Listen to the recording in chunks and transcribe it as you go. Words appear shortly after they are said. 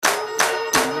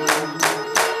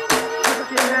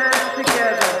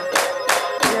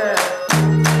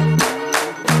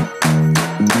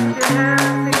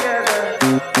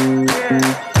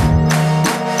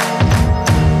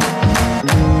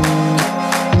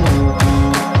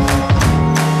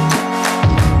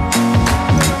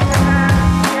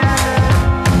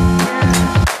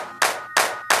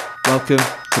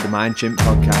Welcome to the Mind Chimp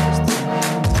podcast.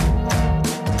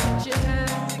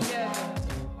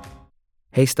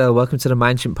 Hey Stella, welcome to the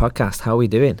Mind Chimp podcast. How are we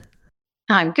doing?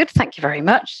 I'm good, thank you very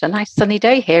much. A nice sunny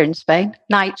day here in Spain.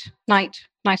 Nice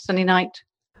sunny night.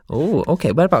 Oh,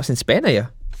 okay. Whereabouts in Spain are you?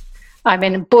 I'm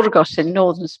in Burgos in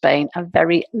northern Spain, a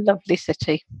very lovely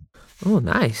city. Oh,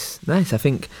 nice. I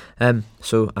think,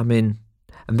 so I'm in,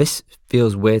 and this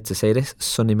feels weird to say this,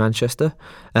 sunny Manchester.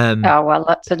 Oh, well,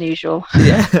 that's unusual.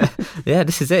 Yeah,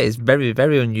 this is it. It's very,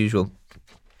 very unusual.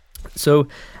 So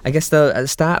I guess at the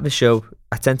start of the show,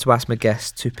 I tend to ask my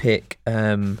guests to pick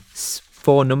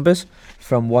 4 numbers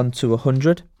from 1 to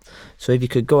 100. So if you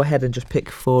could go ahead and just pick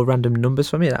 4 random numbers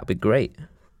for me, that'd be great.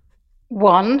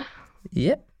 1.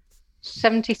 Yep.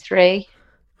 73.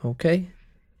 Okay.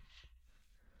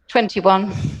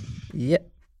 21. Yep.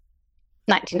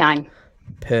 99.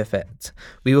 Perfect.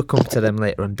 We will come to them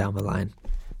later on down the line.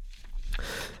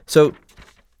 So,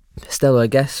 Stella, I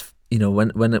guess, you know,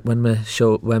 when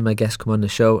my guests come on the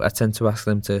show, I tend to ask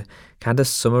them to kind of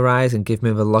summarize and give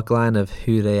me the logline of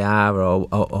who they are or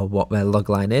what their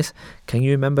logline is. Can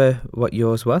you remember what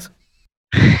yours was?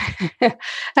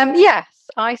 Yes,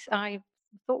 I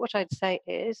thought what I'd say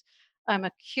is I'm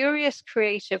a curious,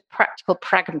 creative, practical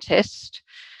pragmatist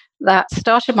that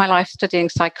started my life studying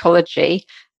psychology,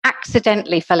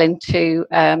 accidentally fell into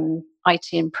IT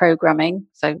and programming,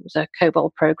 so I was a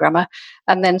COBOL programmer,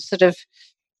 and then sort of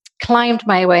climbed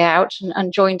my way out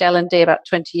and joined L&D about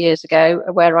 20 years ago,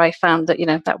 where I found that, you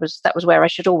know, that was where I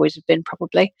should always have been,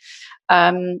 probably.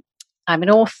 I'm an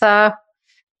author,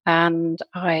 and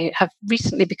I have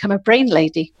recently become a brain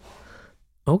lady.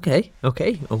 Okay,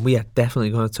 and we are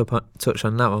definitely going to touch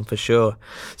on that one for sure.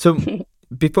 So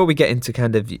before we get into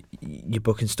kind of your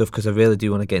book and stuff, because I really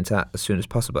do want to get into that as soon as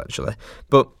possible, actually.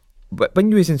 But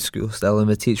when you was in school, Stella, and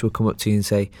the teacher would come up to you and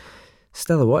say,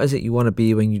 Stella, what is it you want to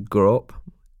be when you grow up?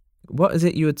 What is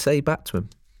it you would say back to him?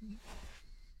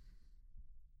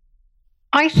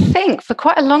 I think for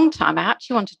quite a long time, I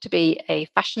actually wanted to be a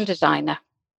fashion designer.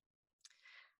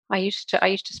 I used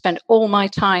to spend all my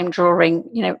time drawing,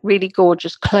 you know, really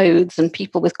gorgeous clothes and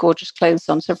people with gorgeous clothes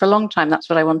on. So for a long time, that's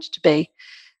what I wanted to be.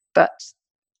 But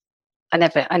I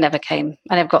never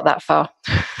got that far.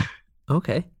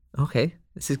 Okay.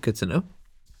 This is good to know.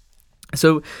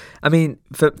 So, I mean,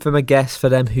 for my guests, for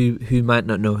them who might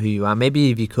not know who you are,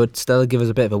 maybe if you could still give us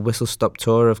a bit of a whistle-stop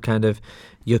tour of kind of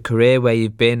your career, where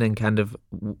you've been, and kind of,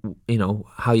 you know,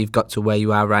 how you've got to where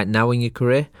you are right now in your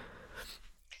career.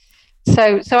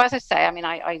 So as I say, I mean,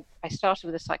 I started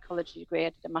with a psychology degree. I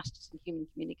did a master's in human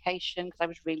communication because I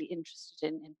was really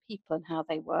interested in people and how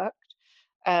they worked.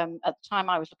 At the time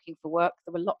I was looking for work,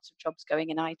 there were lots of jobs going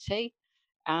in IT,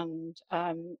 and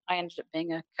I ended up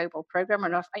being a COBOL programmer,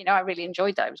 and I really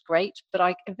enjoyed that. It was great, but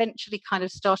I eventually kind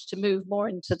of started to move more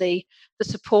into the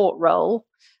support role,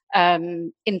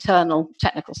 internal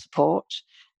technical support.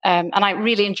 And I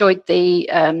really enjoyed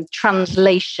the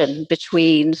translation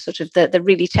between sort of the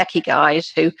really techie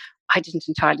guys who I didn't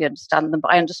entirely understand them,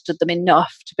 but I understood them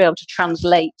enough to be able to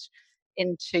translate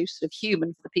into sort of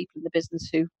human for the people in the business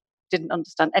who didn't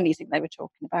understand anything they were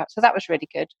talking about. So that was really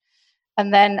good.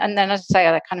 And then, as I say,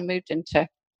 I kind of moved into,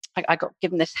 I got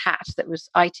given this hat that was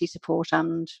IT support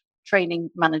and training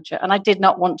manager. And I did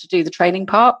not want to do the training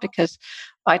part because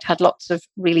I'd had lots of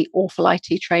really awful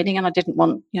IT training, and I just didn't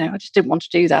want to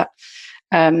do that.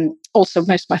 Also,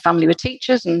 most of my family were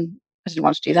teachers, and I didn't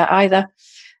want to do that either.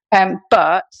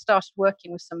 But started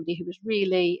working with somebody who was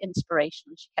really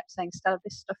inspirational. She kept saying, Stella,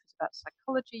 this stuff is about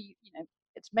psychology. You know,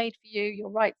 it's made for you. You're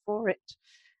right for it.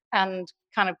 And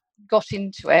kind of got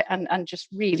into it and just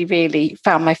really, really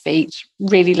found my feet.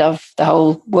 Really love the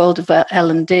whole world of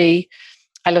L&D.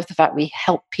 I love the fact we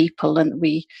help people and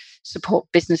we support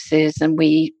businesses and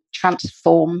we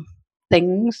transform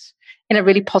things in a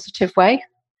really positive way.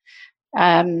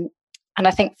 And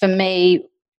I think for me,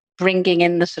 bringing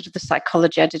in the sort of the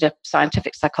psychology, I did a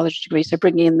scientific psychology degree, so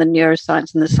bringing in the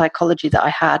neuroscience and the psychology that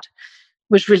I had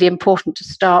was really important to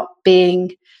start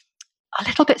being a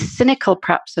little bit cynical,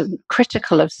 perhaps, and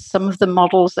critical of some of the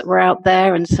models that were out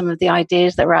there and some of the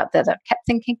ideas that were out there that I kept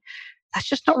thinking, that's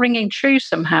just not ringing true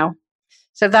somehow.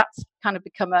 So that's kind of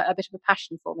become a bit of a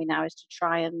passion for me now, is to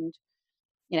try and,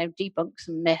 you know, debunk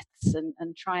some myths and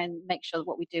try and make sure that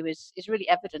what we do is really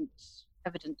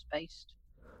evidence-based.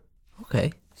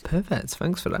 Okay, perfect.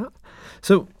 Thanks for that.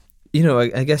 So, you know,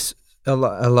 I guess a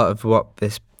lot of what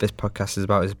this podcast is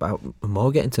about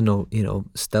more getting to know, you know,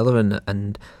 Stella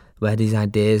and where these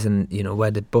ideas and, you know,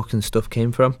 where the book and stuff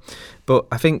came from. But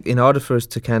I think in order for us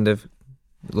to kind of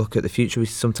look at the future, we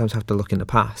sometimes have to look in the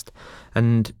past.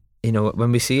 And, you know,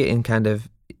 when we see it in kind of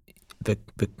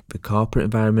the corporate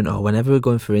environment, or whenever we're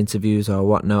going for interviews or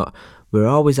whatnot, we're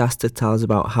always asked to tell us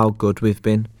about how good we've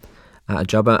been at a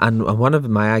job. And one of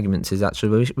my arguments is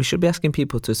actually we should be asking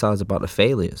people to tell us about the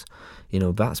failures.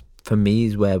 That's, for me,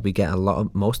 is where we get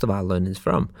most of our learnings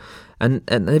from. And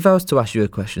if I was to ask you a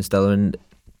question, Stella, and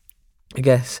I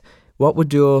guess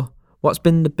what's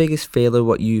been the biggest failure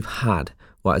what you've had,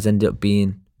 what has ended up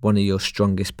being one of your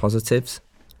strongest positives,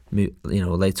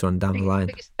 later on down the line?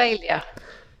 Biggest failure?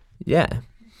 Yeah.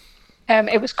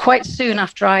 It was quite soon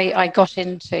after I got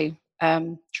into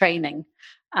training,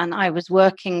 and I was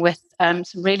working with some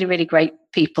really, really great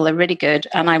people. They're really good.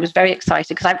 And I was very excited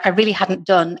because I really hadn't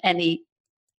done any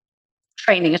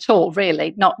training at all,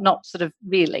 really, not sort of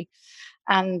really.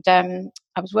 And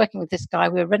I was working with this guy.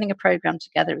 We were running a program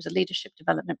together. It was a leadership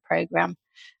development program.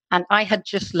 And I had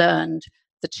just learned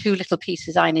the two little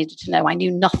pieces I needed to know. I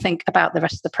knew nothing about the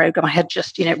rest of the program. I had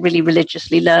just, really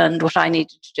religiously learned what I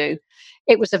needed to do.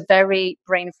 It was a very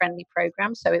brain-friendly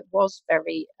program, so it was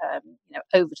very,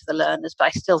 over to the learners, but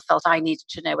I still felt I needed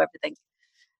to know everything.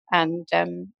 And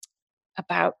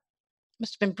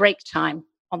must have been break time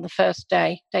on the first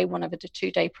day one of a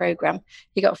 2-day program.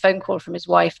 He got a phone call from his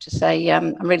wife to say,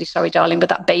 I'm really sorry, darling, but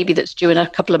that baby that's due in a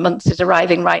couple of months is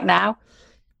arriving right now.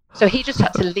 So he just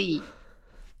had to leave.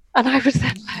 And I was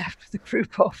then left with a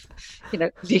group of,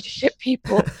 leadership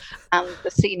people and the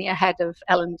senior head of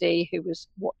L&D who was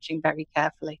watching very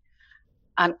carefully.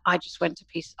 And I just went to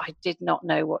pieces. I did not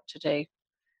know what to do.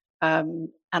 And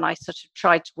I sort of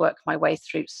tried to work my way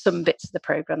through some bits of the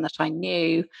program that I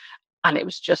knew. And it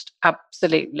was just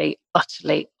absolutely,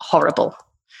 utterly horrible.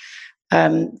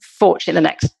 Fortunately,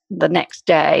 the next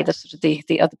day,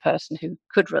 the other person who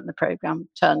could run the program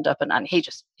turned up, and he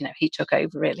just, he took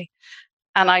over really.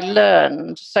 And I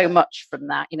learned so much from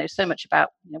that, so much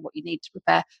about what you need to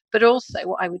prepare, but also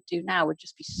what I would do now would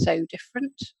just be so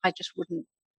different. I just wouldn't.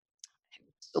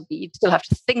 You'd still have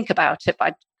to think about it, but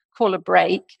I'd call a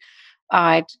break.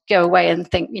 I'd go away and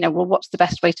think, well, what's the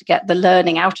best way to get the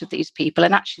learning out of these people?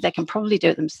 And actually, they can probably do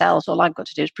it themselves. All I've got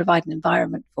to do is provide an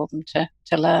environment for them to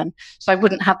learn. So I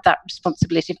wouldn't have that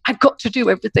responsibility. I've got to do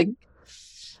everything.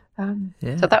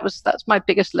 So that's my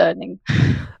biggest learning.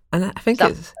 And I think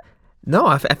I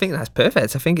think that's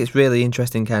perfect. I think it's really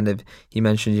interesting. Kind of, you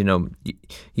mentioned,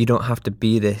 you don't have to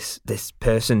be this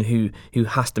person who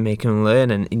has to make them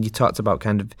learn, and you talked about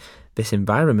kind of this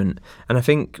environment. And I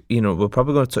think, we're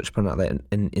probably going to touch upon that later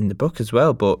in the book as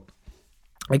well. But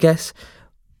I guess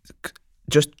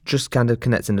just kind of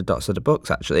connecting the dots of the books.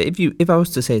 Actually, if I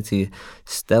was to say to you,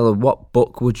 Stella, what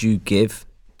book would you give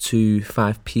to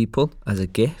 5 people as a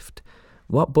gift?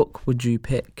 What book would you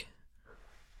pick?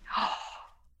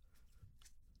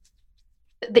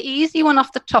 The easy one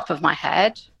off the top of my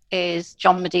head is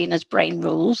John Medina's Brain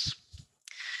Rules.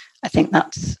 I think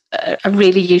that's a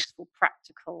really useful,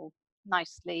 practical,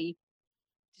 nicely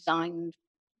designed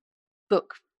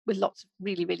book with lots of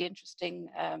really, really interesting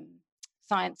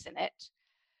science in it.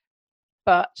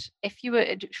 But if you were,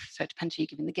 so it depends who you're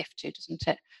giving the gift to, doesn't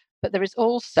it? But there is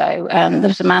also, there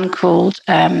was a man called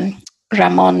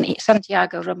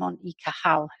Santiago Ramon y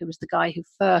Cajal, who was the guy who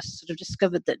first sort of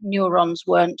discovered that neurons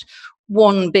weren't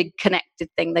one big connected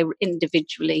thing. They were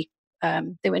individual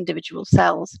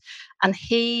cells. And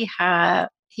he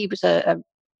was an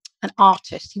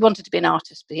artist. He wanted to be an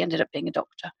artist, but he ended up being a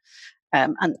doctor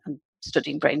and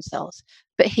studying brain cells.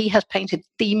 But he has painted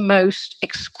the most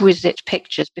exquisite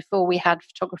pictures, before we had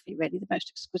photography, really, the most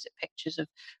exquisite pictures of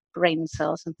brain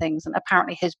cells and things. And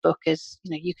apparently his book is,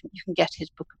 you can get his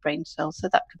book of brain cells. So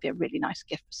that could be a really nice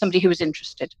gift for somebody who was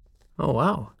interested. Oh,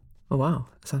 wow.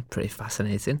 That sounds pretty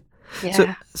fascinating.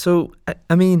 Yeah. So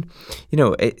I mean,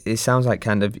 it sounds like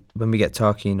kind of, when we get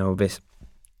talking, this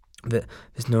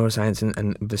neuroscience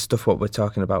and the stuff what we're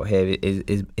talking about here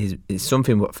is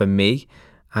something what, for me,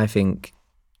 I think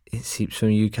it seems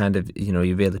from you kind of,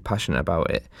 you're really passionate about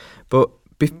it. But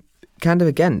kind of,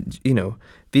 again,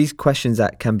 these questions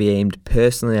that can be aimed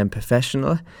personally and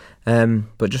professionally.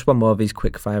 But just one more of these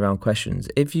quick fire round questions.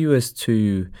 If you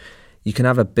can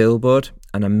have a billboard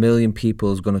and 1 million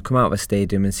people is going to come out of a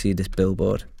stadium and see this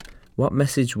billboard, what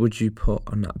message would you put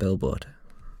on that billboard?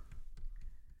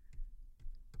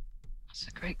 That's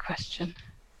a great question.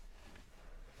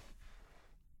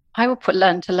 I will put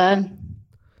learn to learn.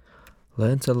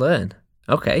 Learn to learn.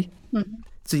 Okay. Mm-hmm.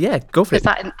 So yeah, go for it.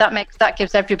 That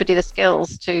gives everybody the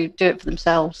skills to do it for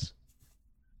themselves.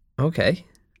 Okay.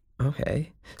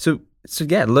 So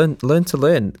yeah, learn to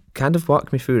learn. Kind of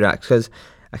walk me through that, because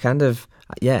I kind of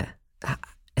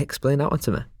explain that one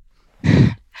to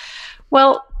me.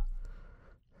 Well,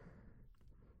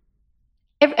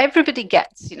 everybody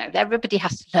gets, everybody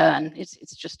has to learn.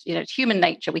 It's just, it's human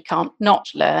nature. We can't not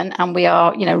learn, and we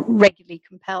are, regularly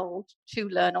compelled to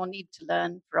learn or need to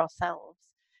learn for ourselves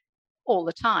all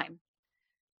the time.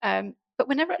 But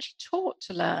we're never actually taught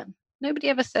to learn. Nobody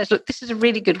ever says, look, this is a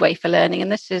really good way for learning,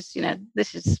 and this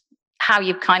is how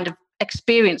you've kind of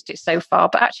experienced it so far,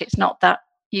 but actually it's not that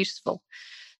useful.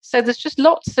 So there's just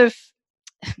lots of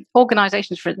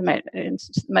organizations for the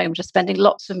moment are spending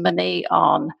lots of money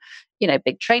on,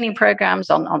 big training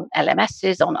programs, on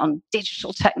LMSs, on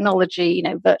digital technology,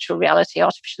 virtual reality,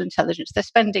 artificial intelligence. They're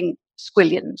spending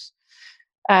squillions.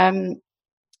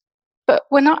 But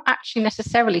we're not actually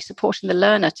necessarily supporting the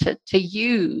learner to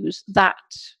use that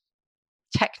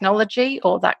technology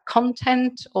or that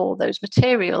content or those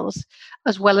materials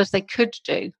as well as they could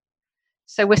do.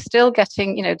 So we're still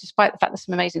getting, despite the fact there's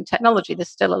some amazing technology, there's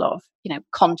still a lot of,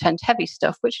 content heavy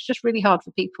stuff, which is just really hard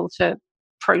for people to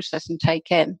process and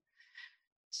take in.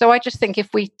 So I just think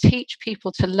if we teach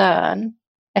people to learn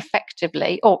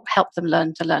effectively, or help them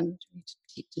learn to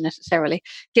necessarily,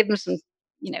 give them some,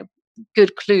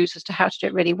 good clues as to how to do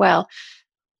it really well,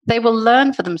 they will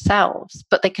learn for themselves,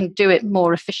 but they can do it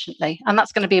more efficiently. And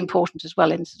that's going to be important as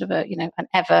well in sort of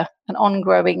an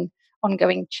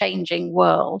ongoing changing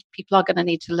world. People are going to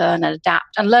need to learn and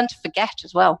adapt and learn to forget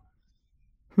as well.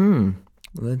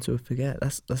 Learn to forget.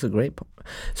 That's a great point.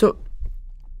 So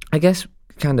I guess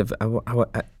kind of,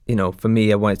 for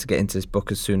me, I wanted to get into this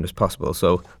book as soon as possible.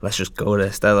 So let's just go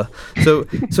there, Stella. So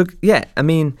yeah, I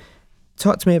mean,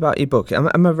 talk to me about your book.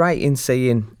 Am I right in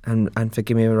saying, and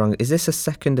forgive me if I'm wrong, is this a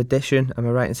second edition? Am I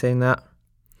right in saying that?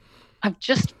 I've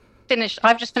just finished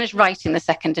writing the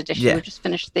second edition. Yeah. We've just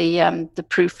finished the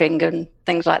proofing and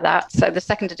things like that. So the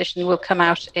second edition will come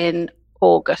out in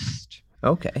August.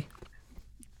 Okay.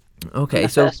 The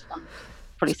first one,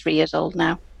 probably 3 years old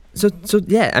now. So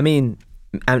yeah, I mean,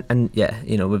 and yeah,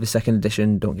 with the second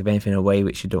edition, don't give anything away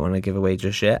which you don't want to give away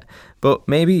just yet. But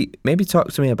maybe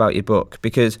talk to me about your book,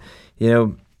 because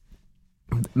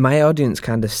my audience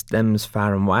kind of stems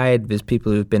far and wide. There's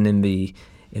people who've been in the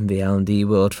L&D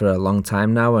world for a long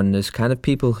time now, and there's kind of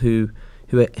people who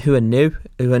are new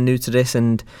to this.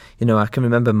 And I can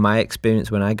remember my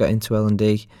experience when I got into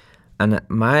L&D, and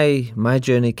my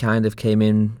journey kind of came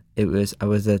in. I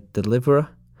was a deliverer,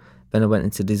 then I went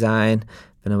into design,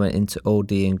 then I went into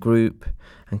OD and group,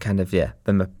 and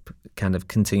then I kind of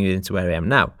continued into where I am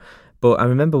now. But I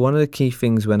remember one of the key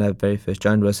things when I very first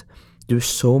joined was there was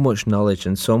so much knowledge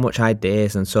and so much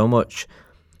ideas and so much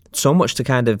to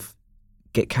kind of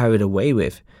get carried away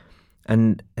with,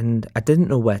 and I didn't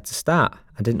know where to start.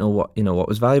 I didn't know what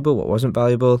was valuable, what wasn't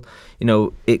valuable.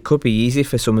 It could be easy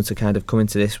for someone to kind of come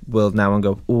into this world now and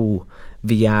go, "Oh,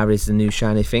 VR is the new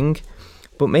shiny thing."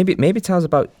 But maybe tell us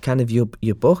about kind of your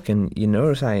book and your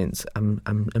neuroscience. I'm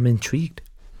intrigued.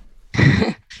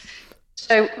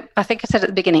 So I think I said at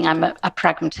the beginning, I'm a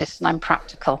pragmatist and I'm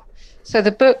practical. So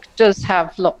the book does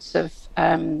have lots of,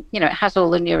 it has all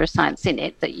the neuroscience in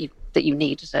it that you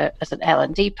need as an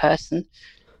L&D person.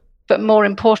 But more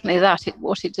importantly,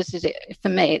 what it does is, for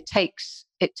me, it takes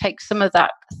some of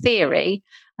that theory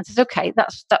and says, okay,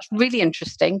 that's really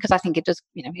interesting, because I think it does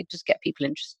get people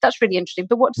interested. That's really interesting.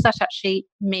 But what does that actually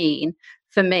mean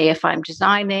for me if I'm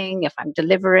designing, if I'm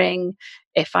delivering,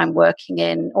 if I'm working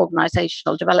in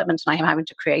organizational development and I'm having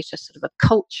to create a sort of a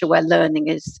culture where learning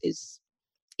is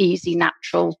easy,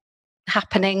 natural,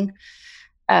 happening?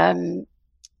 As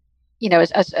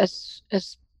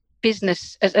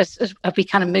business, as we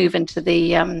kind of move into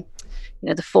the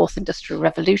fourth industrial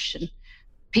revolution,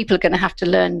 people are going to have to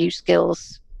learn new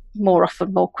skills more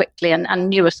often, more quickly, and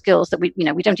newer skills that we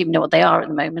don't even know what they are at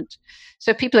the moment.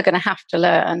 So people are going to have to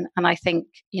learn, and I think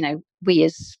we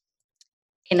as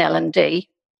in L&D,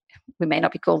 we may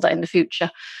not be called that in the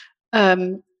future, are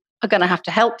going to have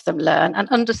to help them learn, and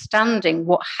understanding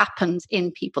what happens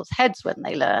in people's heads when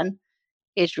they learn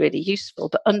is really useful.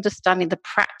 But understanding the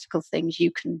practical things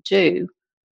you can do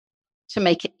to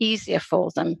make it easier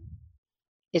for them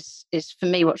is for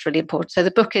me what's really important. So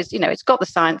the book is, it's got the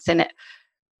science in it,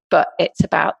 but it's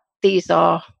about, these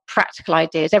are practical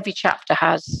ideas. Every chapter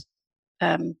has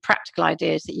practical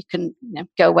ideas that you can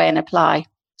go away and apply.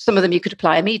 Some of them you could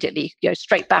apply immediately. You could go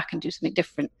straight back and do something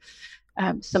different.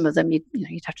 Some of them you'd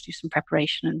have to do some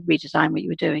preparation and redesign what you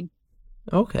were doing.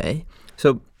 Okay.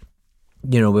 So,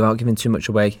 without giving too much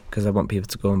away, because I want people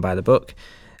to go and buy the book,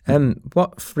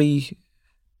 what three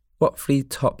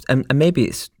top, and maybe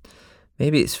it's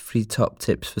 3 top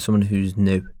tips for someone who's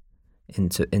new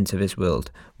into this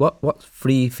world. What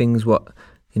 3 things,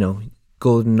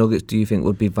 golden nuggets do you think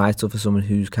would be vital for someone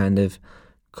who's kind of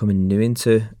coming new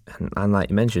into, and like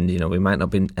you mentioned, we might not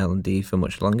be in L&D for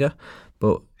much longer,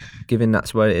 but given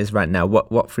that's where it is right now,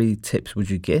 what 3 tips would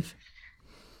you give?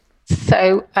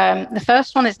 So the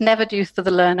first one is never do for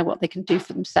the learner what they can do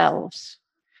for themselves.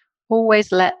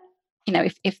 Always let,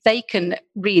 if they can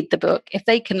read the book, if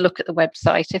they can look at the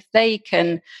website, if they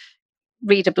can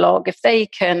read a blog, if they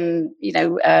can,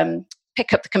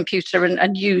 pick up the computer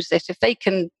and use it, if they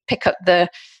can pick up the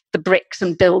bricks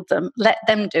and build them, let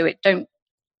them do it. Don't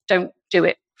do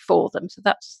it for them. So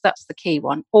that's the key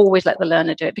one. Always let the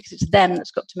learner do it, because it's them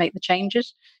that's got to make the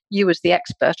changes. You as the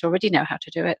expert already know how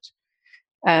to do it.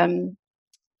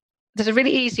 There's a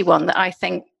really easy one that I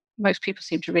think most people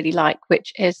seem to really like,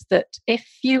 which is that if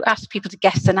you ask people to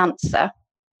guess an answer,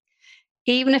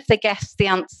 even if they guess the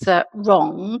answer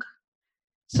wrong,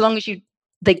 so long as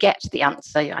they get the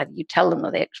answer, either you tell them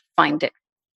or they find it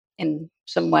in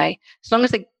some way, as long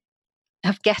as they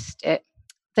have guessed it,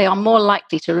 they are more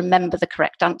likely to remember the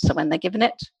correct answer when they're given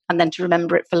it, and then to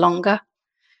remember it for longer.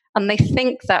 And they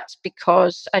think that's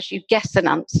because as you guess an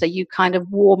answer, you kind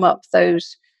of warm up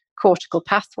those cortical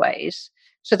pathways,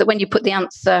 so that when you put the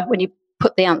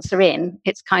answer in,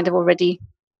 it's kind of already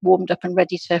warmed up and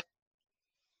ready to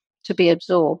be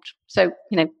absorbed. So,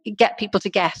 get people to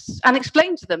guess and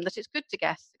explain to them that it's good to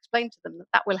guess. Explain to them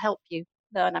that will help you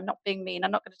learn. I'm not being mean.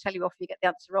 I'm not going to tell you off if you get the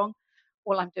answer wrong.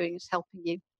 All I'm doing is helping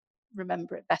you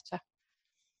remember it better.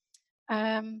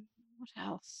 What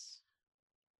else?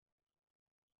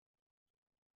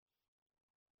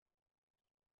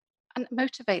 And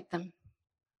motivate them,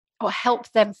 or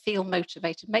help them feel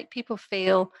motivated. Make people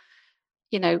feel,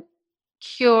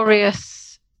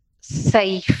 curious,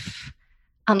 safe,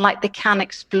 and like they can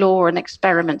explore and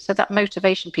experiment. So that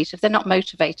motivation piece, if they're not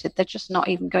motivated, they're just not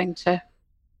even going to,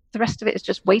 the rest of it is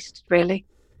just wasted, really.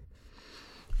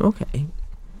 Okay.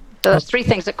 So that's 3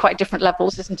 things at quite different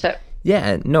levels, isn't it?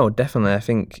 Yeah, no, definitely. I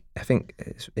think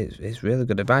it's really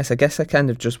good advice. I guess I kind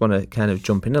of just want to kind of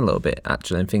jump in a little bit,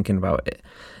 actually, and thinking about it.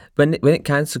 When it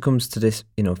kind of comes to this,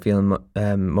 feeling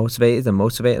motivated and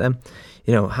motivate them,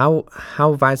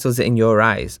 how vital is it in your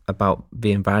eyes about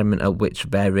the environment at which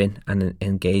they're in and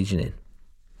engaging in?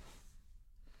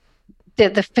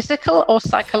 The physical or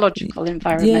psychological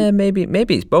environment? Yeah,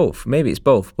 maybe it's both.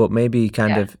 But maybe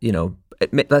kind of,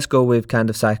 let's go with kind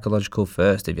of psychological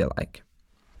first, if you like.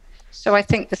 So I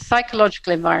think the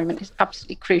psychological environment is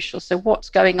absolutely crucial. So what's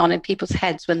going on in people's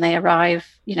heads when they arrive,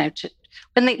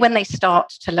 when they start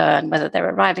to learn, whether they're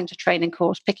arriving to training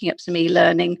course, picking up some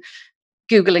e-learning,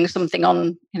 Googling something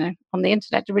on the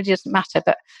internet, it really doesn't matter.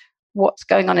 But what's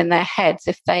going on in their heads,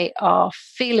 if they are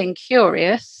feeling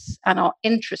curious and are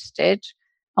interested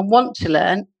and want to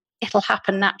learn, it'll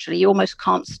happen naturally. You almost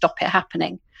can't stop it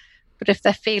happening. But if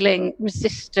they're feeling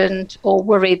resistant or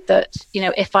worried that,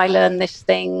 if I learn this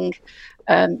thing,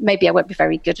 maybe I won't be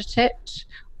very good at it,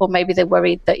 or maybe they're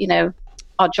worried that,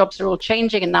 our jobs are all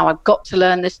changing and now I've got to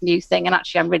learn this new thing, and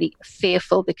actually I'm really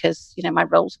fearful because, my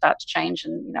role's about to change,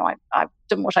 and, I've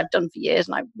done what I've done for years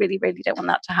and I really, really don't want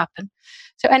that to happen.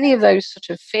 So any of those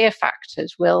sort of fear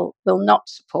factors will not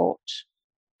support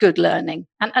good learning.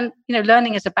 And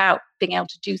learning is about being able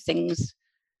to do things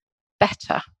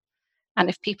better. And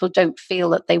if people don't feel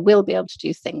that they will be able to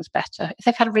do things better, if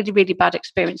they've had really, really bad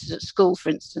experiences at school, for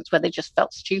instance, where they just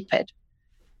felt stupid,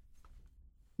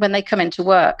 when they come into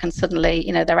work and suddenly,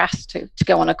 they're asked to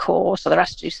go on a course, or they're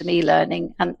asked to do some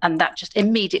e-learning, and that just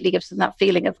immediately gives them that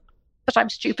feeling of, but I'm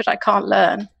stupid, I can't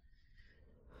learn.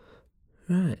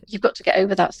 Right. You've got to get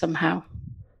over that somehow.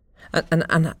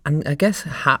 And I guess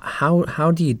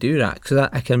how do you do that? Because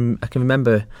I can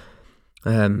remember.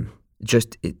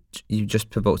 You just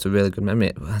provoked a really good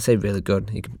memory. I say really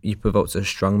good. You provoked a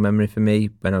strong memory for me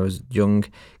when I was young,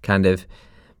 kind of.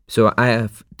 So I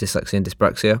have dyslexia and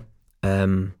dyspraxia,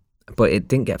 but it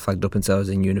didn't get flagged up until I was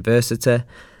in university.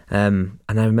 And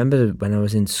I remember when I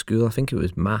was in school, I think it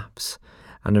was maths,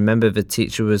 and I remember the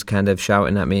teacher was kind of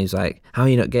shouting at me. He's like, "How are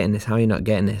you not getting this? How are you not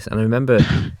getting this?" And I remember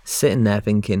sitting there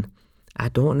thinking, "I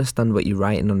don't understand what you're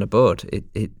writing on the board.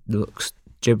 It looks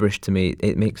gibberish to me.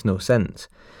 It makes no sense."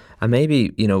 And maybe,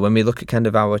 when we look at kind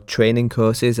of our training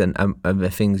courses and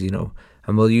the things,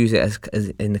 and we'll use it as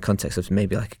in the context of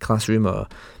maybe like a classroom, or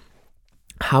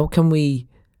how can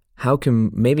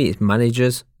maybe it's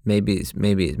managers, maybe it's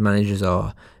managers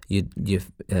or your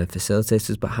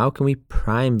facilitators, but how can we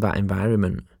prime that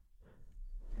environment?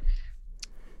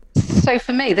 So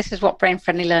for me, this is what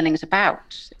brain-friendly learning is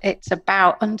about. It's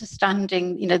about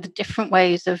understanding, the different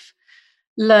ways of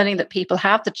learning that people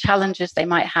have, the challenges they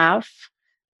might have.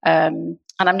 And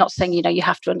I'm not saying, you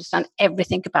have to understand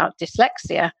everything about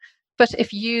dyslexia, but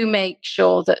if you make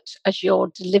sure that as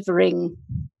you're delivering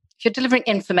if you're delivering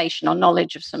information or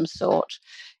knowledge of some sort,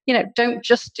 don't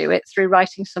just do it through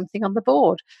writing something on the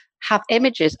board. Have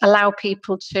images, allow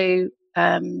people to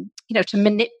to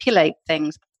manipulate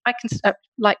things. I can,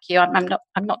 like you, I'm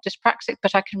not dyspraxic,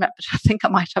 but I think I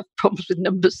might have problems with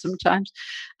numbers sometimes.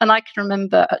 And I can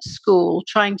remember at school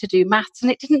trying to do maths,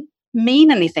 and it didn't mean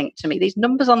anything to me. These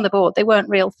numbers on the board, they weren't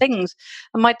real things.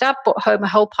 And my dad brought home a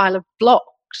whole pile of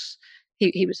blocks.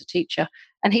 He was a teacher,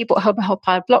 and he brought home a whole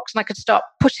pile of blocks, and I could start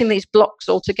putting these blocks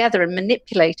all together and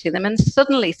manipulating them, and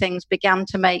suddenly things began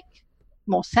to make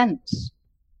more sense.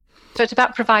 So it's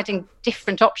about providing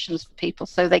different options for people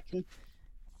so they can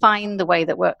find the way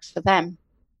that works for them.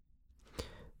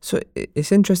 So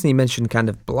it's interesting you mentioned kind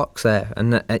of blocks there,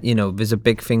 and there's a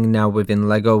big thing now within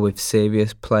Lego with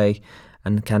serious play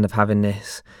and kind of having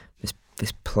this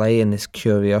play and this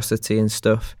curiosity and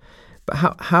stuff. But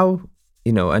how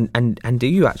and do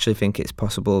you actually think it's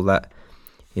possible that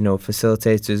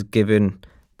facilitators, given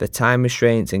the time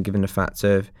restraints and given the fact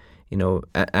of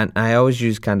and I always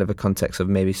use kind of a context of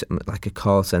maybe something like a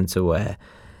call center where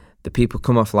the people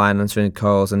come offline answering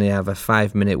calls and they have a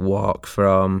 5-minute walk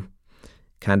from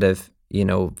kind of,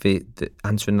 the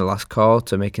answering the last call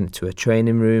to making it to a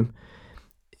training room.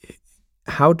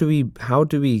 How do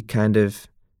we kind of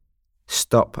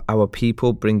stop our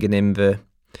people bringing in the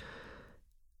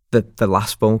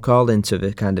last phone call into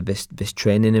the kind of this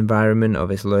training environment or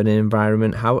this learning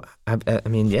environment? How have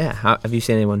you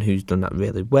seen anyone who's done that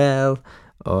really well,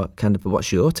 or kind of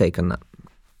what's your take on that?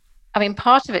 I mean,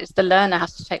 part of it is the learner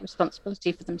has to take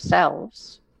responsibility for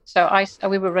themselves. So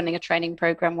we were running a training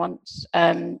program once,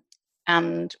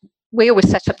 and we always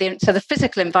set up the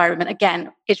physical environment,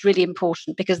 again, is really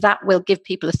important because that will give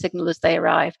people a signal as they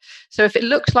arrive. So if it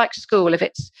looks like school, if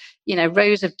it's,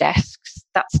 rows of desks,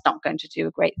 that's not going to do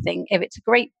a great thing. If it's a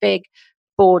great big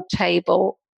board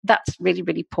table, that's really,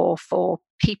 really poor for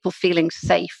people feeling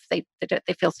safe. They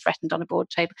feel threatened on a board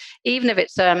table. Even if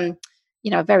it's, a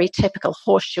very typical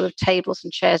horseshoe of tables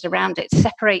and chairs around it,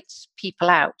 separates people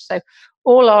out. So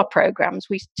all our programs,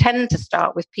 we tend to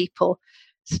start with people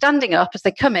standing up as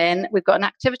they come in. We've got an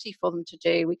activity for them to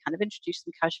do. We kind of introduce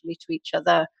them casually to each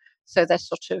other. So they're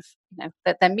sort of,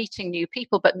 they're meeting new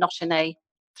people, but not in a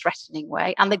threatening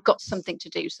way. And they've got something to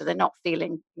do. So they're not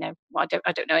feeling, well,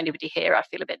 I don't know anybody here. I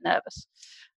feel a bit nervous.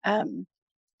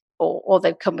 Or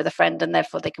they've come with a friend and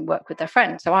therefore they can work with their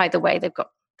friend. So either way, they've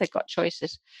got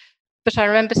choices. But I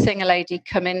remember seeing a lady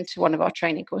come into one of our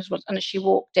training courses, and as she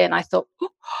walked in, I thought,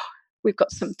 we've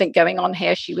got something going on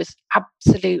here. She was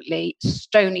absolutely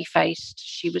stony-faced.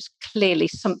 She was clearly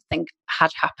something had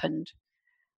happened.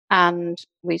 And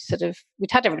we'd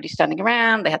had everybody standing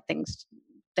around. They had things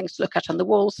to look at on the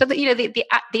wall. So that,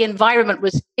 the environment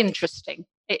was interesting.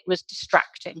 It was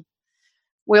distracting.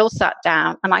 We all sat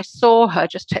down, and I saw her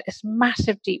just take this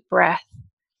massive deep breath.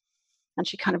 And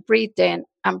she kind of breathed in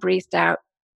and breathed out.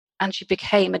 And she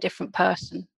became a different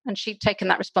person. And she'd taken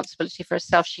that responsibility for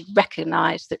herself. She'd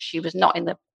recognized that she was not in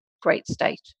the great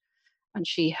state. And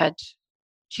she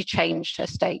changed her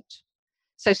state.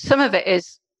 So some of it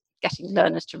is getting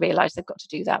learners to realize they've got to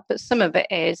do that. But some of it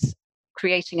is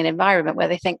creating an environment where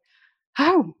they think,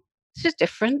 oh, this is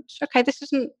different. Okay, this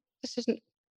isn't,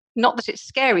 not that it's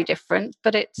scary different,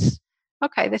 but it's,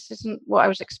 okay, this isn't what I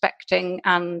was expecting.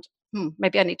 And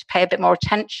maybe I need to pay a bit more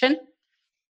attention.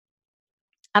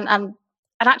 And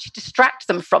actually distract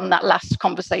them from that last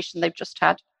conversation they've just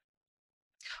had.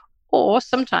 Or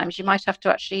sometimes you might have to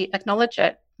actually acknowledge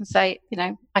it and say,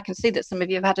 I can see that some of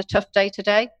you have had a tough day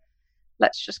today.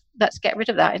 Let's get rid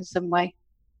of that in some way.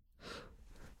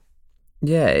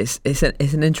 Yeah, it's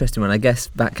an interesting one. I guess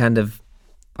that kind of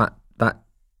that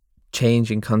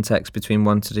change in context between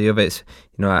one to the other. It's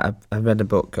I read a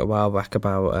book a while back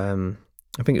about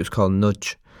I think it was called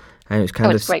Nudge. And it was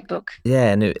kind it's a great book.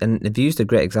 Yeah, and they've used a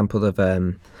great example of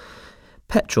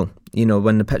petrol.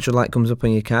 When the petrol light comes up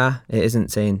on your car, it isn't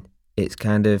saying, it's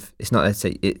not there to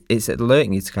say, it's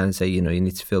alerting you to kind of say, you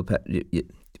need to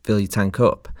fill your tank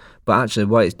up. But actually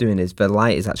what it's doing is the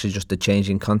light is actually just a change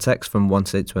in context from one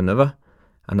state to another.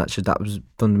 And actually that was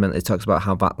fundamentally talks about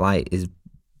how that light is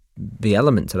the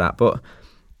element to that. But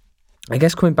I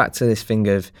guess coming back to this thing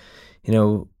of,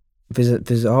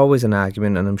 there's always an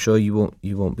argument, and I'm sure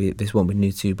this won't be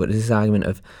new to you, but there's this argument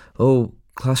of,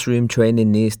 classroom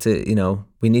training needs to,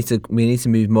 we need to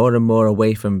move more and more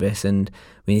away from this, and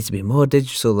we need to be more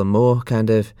digital and more kind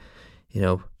of,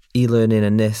 e-learning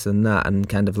and this and that, and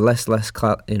kind of less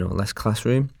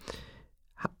classroom.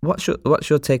 What's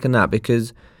your take on that?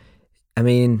 Because, I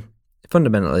mean,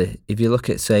 fundamentally, if you look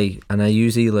at, say, and I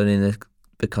use e-learning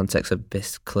the context of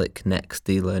this Click Next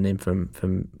e-learning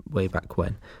from way back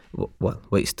when. Well,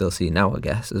 what you still see now, I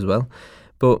guess, as well.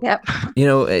 But Yep.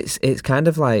 it's kind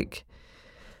of like,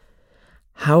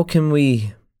 I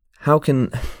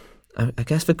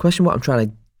guess the question what I'm trying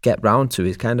to get round to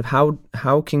is kind of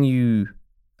how can you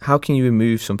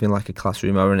remove something like a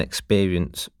classroom or an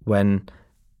experience when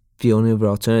the only other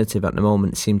alternative at the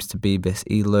moment seems to be this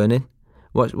e-learning?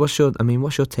 What's your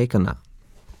take on that?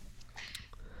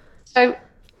 So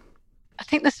I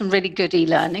think there's some really good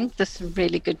e-learning, there's some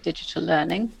really good digital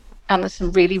learning, and there's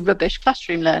some really rubbish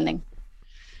classroom learning.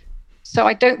 So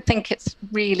I don't think it's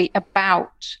really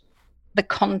about the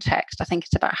context. I think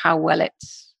it's about how well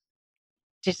it's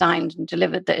designed and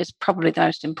delivered that is probably the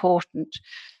most important.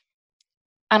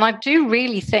 And I do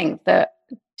really think that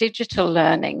digital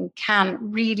learning can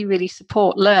really, really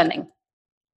support learning.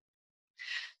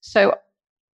 So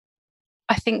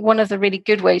I think one of the really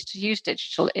good ways to use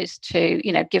digital is to,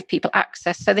 give people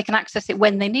access so they can access it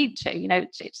when they need to.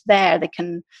 It's there. They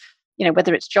can,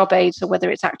 whether it's job aids or whether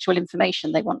it's actual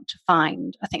information they want to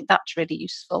find. I think that's really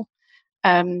useful.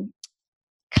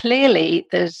 Clearly,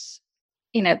 there's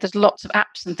lots of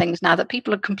apps and things now that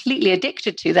people are completely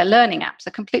addicted to. Their learning apps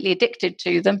are completely addicted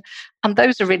to them. And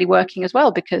those are really working as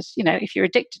well because, if you're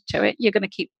addicted to it, you're going to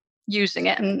keep using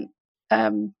it. And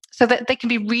so that they can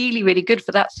be really, really good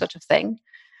for that sort of thing.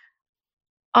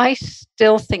 I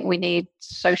still think we need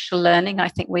social learning. I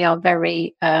think we are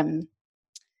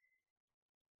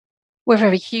we're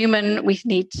very human. We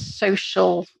need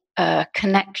social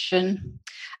connection.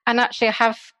 And actually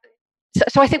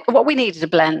so I think what we need is a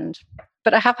blend.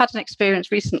 But I have had an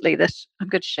experience recently that I'm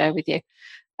going to share with you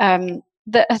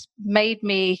that has made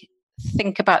me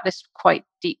think about this quite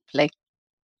deeply.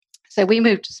 So we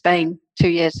moved to Spain 2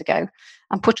 years ago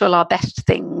and put all our best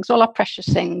things, all our precious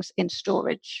things in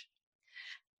storage.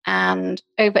 And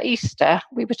over Easter,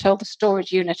 we were told the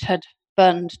storage unit had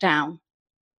burned down.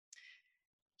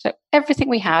 So everything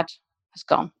we had has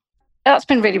gone. That's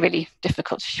been really, really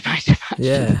difficult, as you might imagine.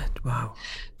 Yeah, wow.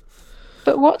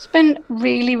 But what's been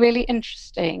really, really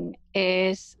interesting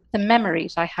is the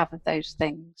memories I have of those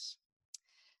things.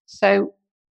 So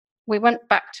we went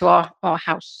back to our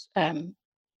house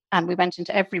and we went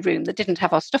into every room that didn't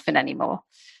have our stuff in anymore.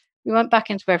 We went back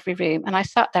into every room and I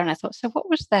sat there and I thought, so what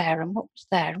was there and what was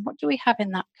there and what do we have in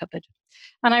that cupboard?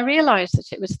 And I realized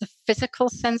that it was the physical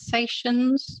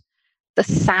sensations, the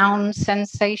sound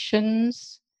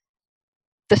sensations,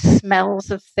 the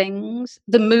smells of things,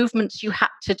 the movements you had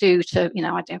to do to,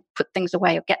 put things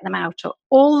away or get them out, or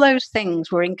all those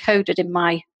things were encoded in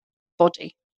my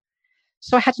body.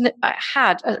 So I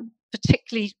had a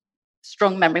particularly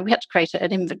strong memory. We had to create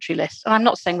an inventory list. And I'm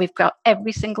not saying we've got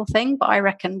every single thing, but I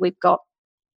reckon we've got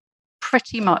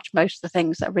pretty much most of the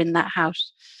things that are in that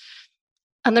house.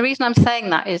 And the reason I'm saying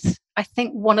that is I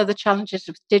think one of the challenges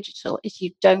with digital is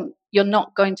you're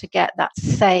not going to get that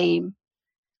same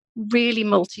really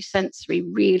multisensory,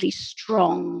 really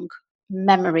strong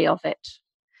memory of it.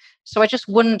 So I just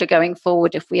wonder going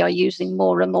forward, if we are using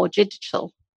more and more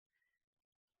digital,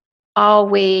 are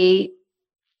we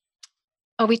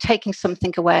taking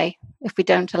something away if we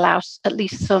don't allow at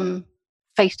least some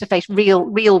face-to-face,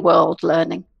 real world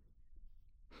learning?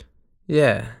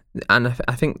 Yeah, and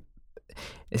I think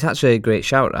it's actually a great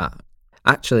shout at.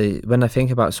 Actually, when I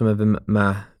think about some of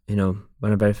my,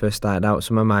 when I very first started out,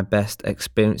 some of my best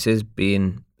experiences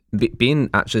being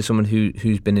actually someone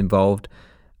who's been involved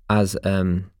as,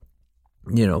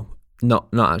 not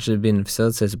actually being a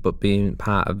facilitator, but being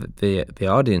part of the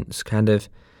audience. Kind of,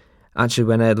 actually,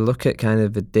 when I look at kind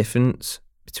of the difference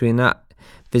between that,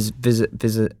 there's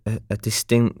a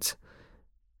distinct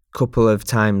couple of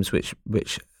times which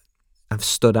have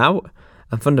stood out,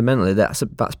 and fundamentally that's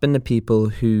been the people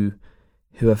who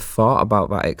have thought about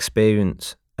that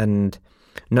experience and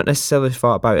not necessarily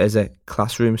thought about it as a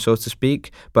classroom, so to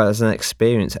speak, but as an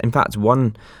experience. In fact,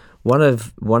 one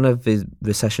of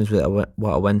the sessions that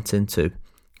I went into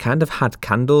kind of had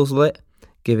candles lit,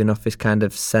 giving off this kind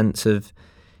of sense of,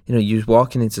 you was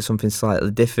walking into something slightly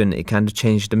different. It kind of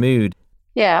changed the mood.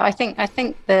 Yeah, I think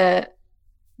the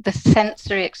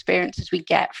sensory experiences we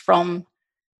get from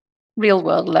real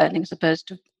world learning as opposed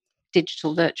to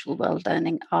digital virtual world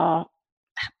learning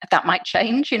that might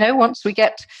change, once we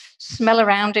get smell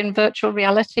around in virtual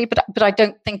reality, but I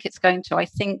don't think it's going to. I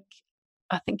think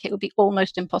it would be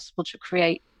almost impossible to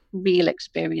create real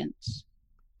experience.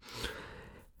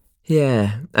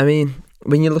 Yeah, I mean,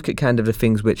 when you look at kind of the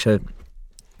things which are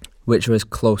as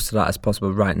close to that as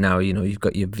possible right now, you've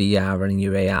got your VR and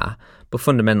your AR, but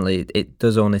fundamentally it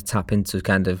does only tap into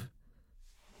kind of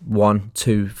 1,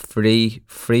 2,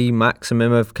 3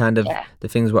 maximum of kind of the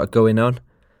things what are going on.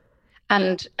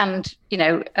 And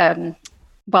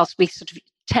whilst we sort of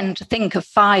tend to think of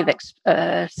five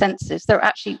senses, there are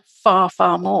actually far,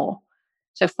 far more.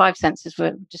 So five senses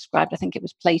were described. I think it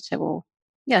was Plato,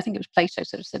 I think it was Plato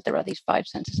sort of said there are these five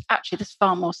senses. Actually, there's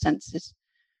far more senses.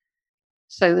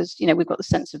 So there's, we've got the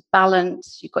sense of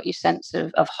balance. You've got your sense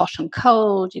of hot and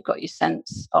cold. You've got your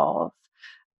sense of,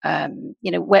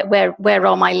 where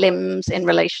are my limbs in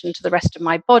relation to the rest of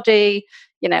my body?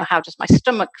 How does my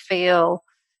stomach feel?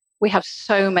 We have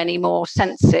so many more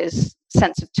senses,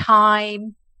 sense of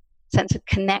time, sense of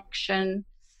connection,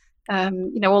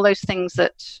 all those things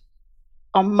that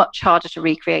are much harder to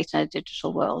recreate in a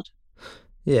digital world.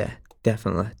 Yeah,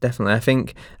 definitely. I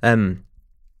think one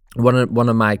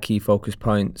of my key focus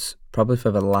points, probably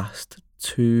for the last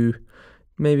 3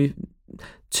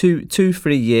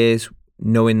 years,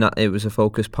 knowing that it was a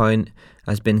focus point,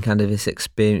 has been kind of this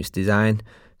experience design.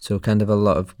 So kind of a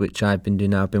lot of which I've been doing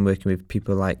now. I've been working with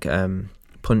people like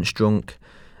Punch Drunk,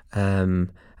 and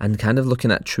kind of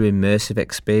looking at true immersive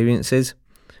experiences,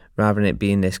 rather than it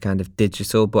being this kind of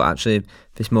digital, but actually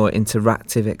this more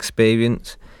interactive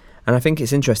experience. And I think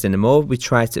it's interesting. The more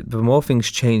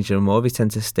things change, the more they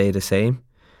tend to stay the same.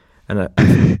 And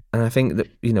I think that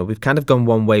we've kind of gone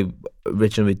one way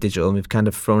originally with digital, and we've kind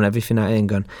of thrown everything at it and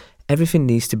gone, everything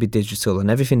needs to be digital and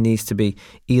everything needs to be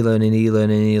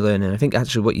e-learning. I think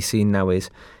actually what you're seeing now is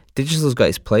digital's got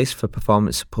its place for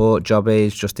performance support, job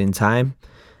aids, just in time,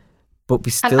 but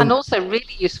we still and also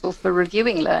really useful for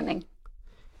reviewing learning.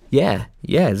 Yeah,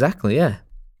 exactly, yeah.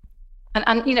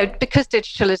 And because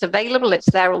digital is available, it's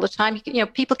there all the time.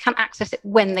 People can access it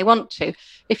when they want to.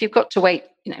 If you've got to wait,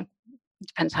 it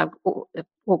depends how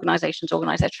organizations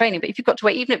organize their training, but if you've got to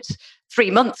wait, even if it's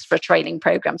 3 months for a training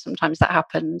program, sometimes that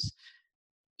happens.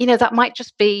 That might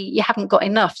just be you haven't got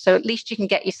enough. So at least you can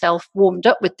get yourself warmed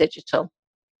up with digital,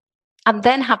 and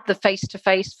then have the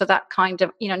face-to-face for that kind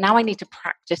of, now I need to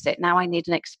practice it. Now I need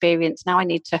an experience. Now I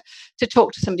need to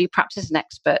talk to somebody who perhaps is an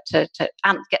expert to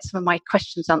get some of my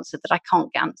questions answered that I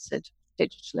can't get answered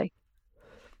digitally.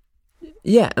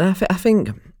 Yeah, and I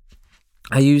think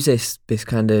I use this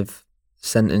kind of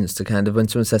sentence to kind of, when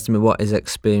someone says to me, what is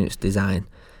experience design?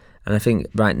 And I think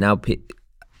right now,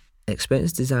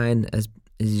 experience design is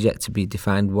yet to be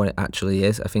defined what it actually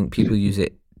is. I think people use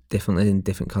it differently in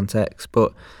different contexts,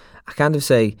 but I kind of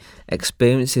say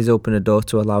experiences open a door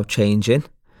to allow change in.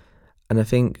 And I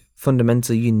think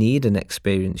fundamentally you need an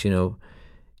experience, you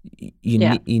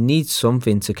need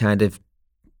something to kind of,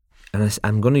 and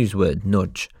I'm going to use the word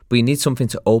nudge, but you need something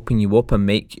to open you up and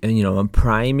make, and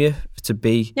prime you to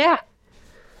be. Yeah.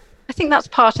 I think that's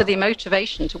part of the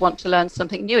motivation to want to learn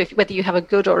something new. Whether you have a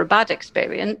good or a bad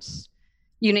experience,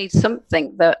 you need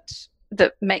something that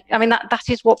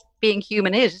is what being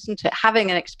human is, isn't it?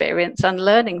 Having an experience and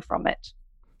learning from it.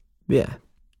 Yeah,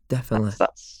 definitely.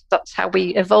 That's how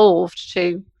we evolved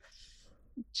to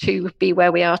be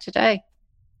where we are today.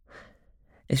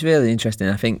 It's really interesting.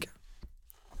 I think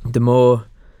the more,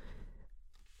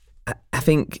 I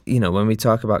think, when we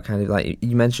talk about kind of like,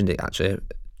 you mentioned it actually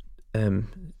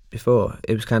before,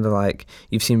 it was kind of like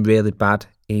you've seen really bad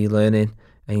e-learning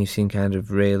and you've seen kind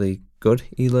of really good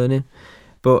e-learning.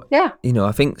 But, yeah,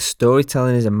 I think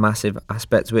storytelling is a massive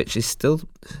aspect which is still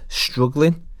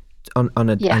struggling on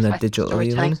a digital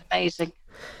e-learning. Storytelling's amazing.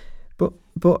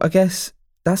 But I guess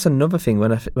that's another thing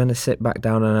when I sit back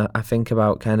down and I think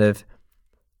about kind of,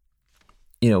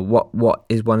 what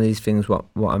is one of these things, what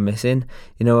I'm missing.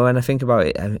 When I think about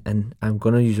it, and I'm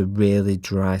going to use a really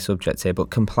dry subject here,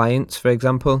 but compliance, for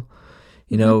example,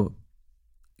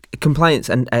 compliance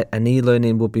and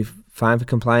e-learning would be fine for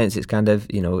compliance. It's kind of,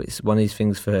 it's one of these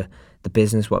things for the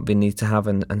business, what we need to have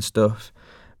and stuff.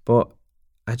 But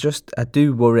I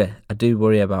do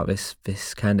worry about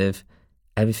this kind of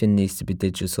everything needs to be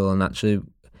digital, and actually,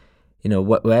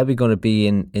 where are we going to be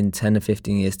in 10 or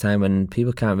 15 years time when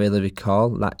people can't really recall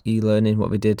that e-learning, what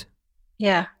we did?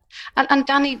 Yeah. And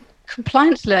Danny,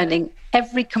 compliance learning,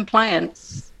 every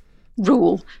compliance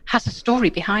rule has a story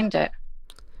behind it.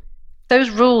 Those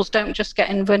rules don't just get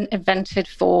invented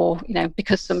for,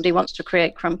 because somebody wants to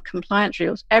create compliance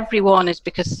rules. Everyone is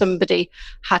because somebody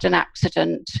had an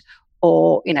accident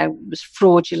or, was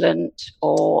fraudulent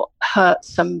or hurt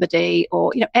somebody,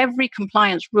 or, every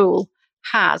compliance rule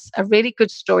has a really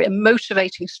good story, a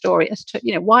motivating story as to,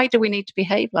 why do we need to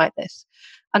behave like this?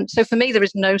 And so for me, there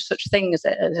is no such thing as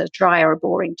a dry or a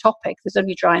boring topic. There's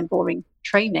only dry and boring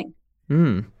training.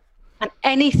 And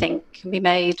anything can be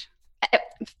made.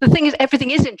 The thing is, everything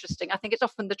is interesting. I think it's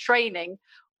often the training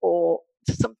or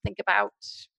something about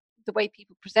the way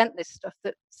people present this stuff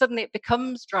that suddenly it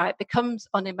becomes dry, it becomes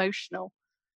unemotional.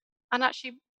 And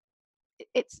actually,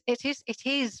 it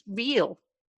is real.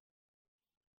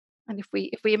 And if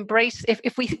we embrace,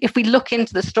 if we look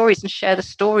into the stories and share the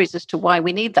stories as to why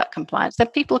we need that compliance, then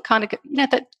people kind of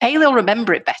that A, they'll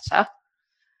remember it better,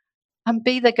 and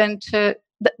B, they're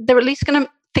at least going to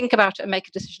think about it and make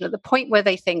a decision at the point where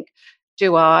they think,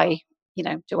 do I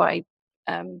I'm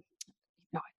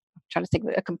trying to think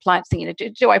of a compliance thing,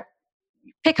 do I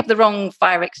pick up the wrong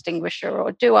fire extinguisher,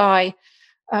 or do I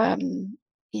do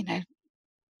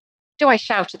I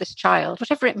shout at this child,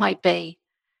 whatever it might be.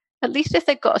 At least if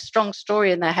they've got a strong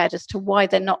story in their head as to why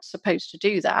they're not supposed to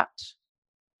do that,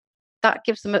 that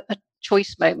gives them a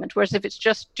choice moment. Whereas if it's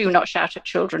just do not shout at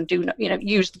children, do not,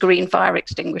 use the green fire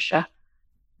extinguisher,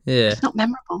 it's not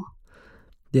memorable.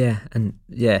 Yeah, and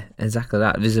exactly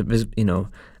that. There's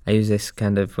I use this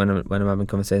kind of when I'm having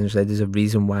conversations. There's a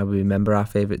reason why we remember our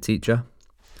favourite teacher.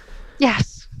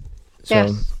 Yes. So,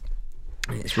 yes.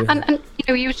 It's really... And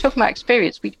you were talking about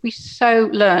experience. We so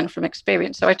learn from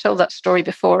experience. So I told that story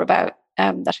before about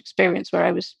that experience where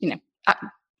I was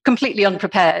completely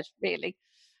unprepared, really,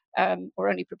 or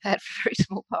only prepared for a very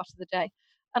small part of the day.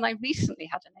 And I recently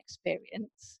had an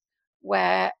experience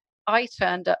where I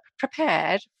turned up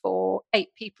prepared for 8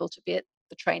 people to be at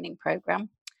the training program.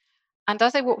 And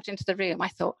as I walked into the room, I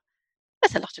thought,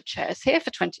 there's a lot of chairs here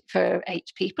for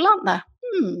 8 people, aren't there?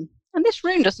 And this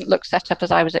room doesn't look set up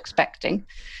as I was expecting.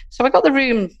 So I got the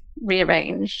room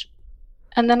rearranged,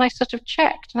 and then I sort of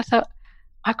checked, and I thought,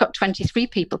 I've got 23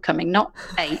 people coming, not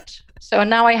 8. So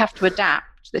now I have to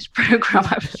adapt this program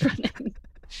I was running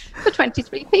for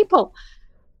 23 people.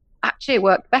 Actually, it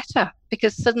worked better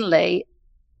because suddenly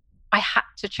I had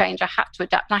to change, I had to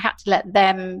adapt, and I had to let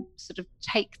them sort of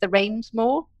take the reins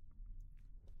more.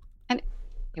 And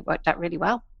it worked out really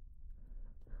well.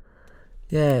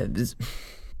 Yeah,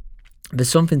 there's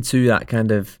something to that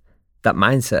kind of that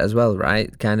mindset as well,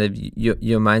 right? Kind of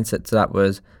your mindset to that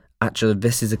was, actually,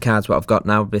 this is the cards what I've got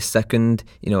now. This second,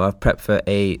 I've prepped for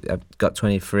 8, I've got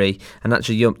 23, and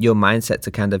actually your mindset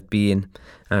to kind of being,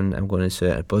 and I'm going to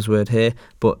insert a buzzword here,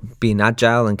 but being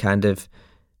agile and kind of,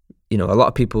 a lot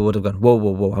of people would have gone,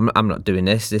 whoa, I'm not doing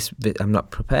this, I'm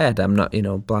not prepared, I'm not,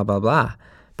 blah blah blah.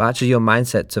 But actually, your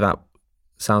mindset to that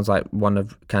sounds like one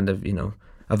of kind of,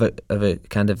 of a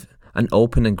kind of an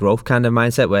open and growth kind of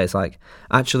mindset where it's like,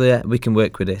 actually, we can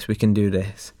work with this, we can do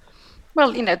this.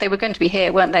 Well, they were going to be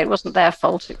here, weren't they? It wasn't their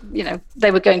fault.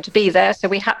 They were going to be there. So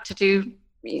we had to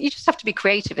you just have to be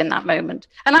creative in that moment.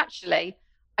 And actually,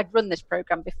 I'd run this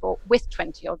program before with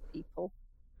 20 odd people.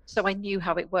 So I knew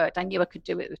how it worked. I knew I could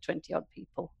do it with 20 odd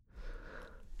people.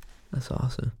 That's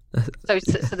awesome. So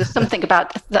there's something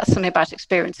about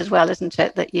experience as well, isn't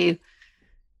it? That you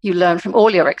learn from all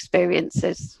your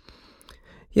experiences.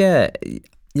 Yeah,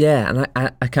 and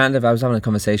I was having a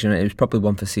conversation, it was probably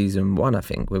one for season 1, I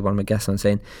think, with one of my guests, on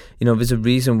saying, there's a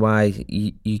reason why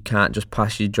you can't just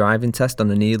pass your driving test on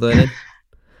an e-learning.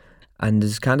 And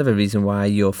there's kind of a reason why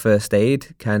your first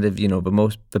aid, kind of,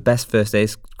 the best first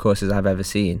aid courses I've ever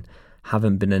seen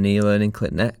haven't been an e-learning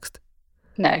Click Next.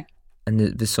 No. And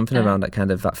there's something around that kind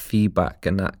of that feedback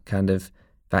and that kind of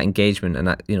that engagement and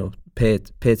that,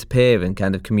 peer-to-peer and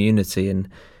kind of community, and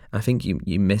I think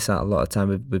you miss out a lot of time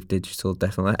with digital,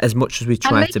 definitely, as much as we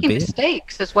try to be. And making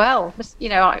mistakes as well.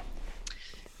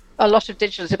 A lot of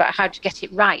digital is about how to get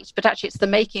it right, but actually it's the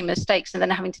making mistakes and then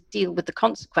having to deal with the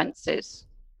consequences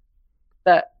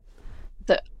that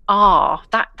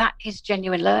is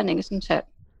genuine learning, isn't it?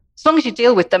 As long as you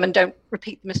deal with them and don't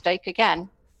repeat the mistake again.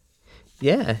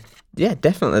 Yeah,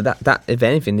 definitely. That if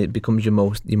anything, it becomes your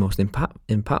most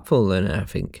impactful learner, I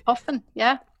think. Often,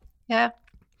 yeah.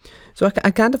 So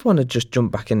I kind of want to just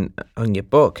jump back in on your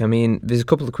book. I mean, there's a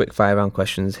couple of quick fire round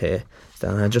questions here,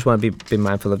 Stan. I just want to be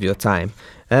mindful of your time.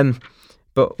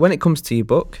 But when it comes to your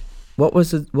book, what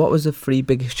was the 3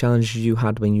 biggest challenges you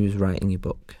had when you was writing your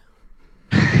book?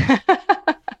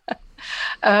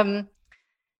 I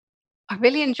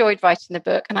really enjoyed writing the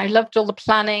book, and I loved all the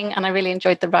planning, and I really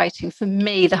enjoyed the writing. For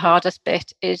me, the hardest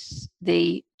bit is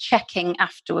the checking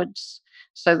afterwards.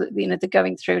 So that the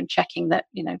going through and checking that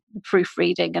the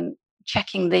proofreading and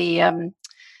checking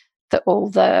that all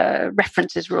the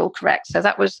references were all correct. So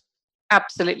that was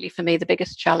absolutely for me the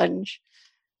biggest challenge.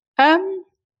 I'm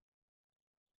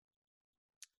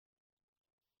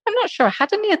not sure I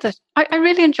had any of the. I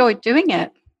really enjoyed doing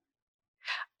it.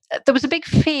 There was a big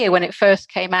fear when it first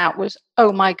came out. Was,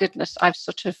 oh my goodness, I've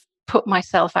sort of put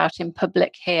myself out in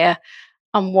public here.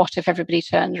 And what if everybody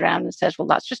turns around and says, well,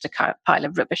 that's just a pile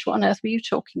of rubbish. What on earth were you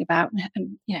talking about?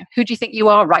 And who do you think you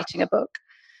are writing a book?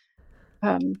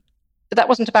 But that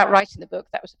wasn't about writing the book.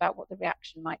 That was about what the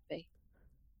reaction might be.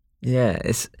 Yeah,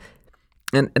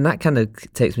 and that kind of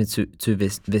takes me to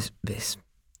this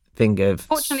thing of.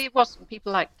 Fortunately, it wasn't.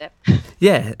 People liked it.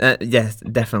 Yeah, yes,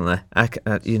 definitely.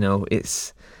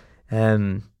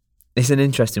 It's an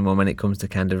interesting one when it comes to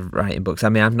kind of writing books. I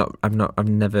mean, I've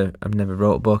never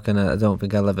wrote a book, and I don't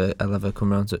think I'll ever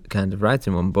come around to kind of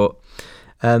writing one. But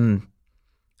I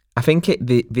think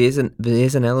there is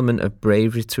an element of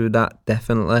bravery to that,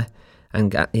 definitely,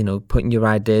 and putting your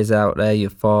ideas out there, your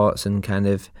thoughts, and kind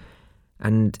of,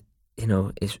 and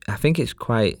I think it's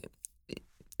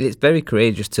very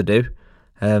courageous to do.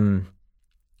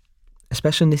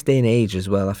 Especially in this day and age as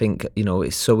well. I think,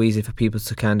 it's so easy for people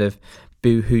to kind of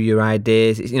boo-hoo your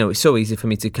ideas. It's so easy for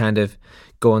me to kind of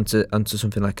go onto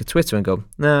something like a Twitter and go,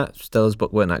 nah, Stella's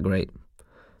book weren't that great.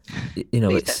 Please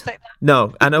don't say that.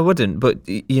 No, and I wouldn't, but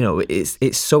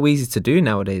it's so easy to do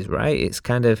nowadays, right? It's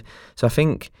kind of, so I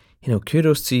think,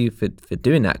 kudos to you for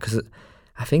doing that, because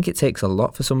I think it takes a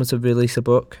lot for someone to release a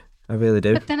book. I really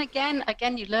do. But then again,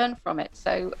 you learn from it.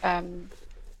 So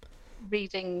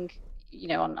reading,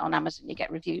 on Amazon, you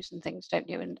get reviews and things, don't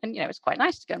you? And it's quite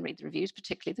nice to go and read the reviews,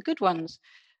 particularly the good ones.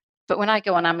 But when I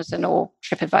go on Amazon or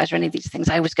TripAdvisor, any of these things,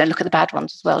 I always go and look at the bad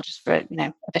ones as well, just for a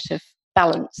bit of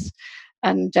balance.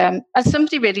 And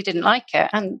somebody really didn't like it,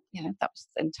 and that was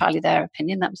entirely their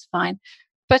opinion. That was fine.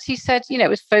 But he said, it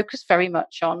was focused very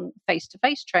much on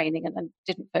face-to-face training, and then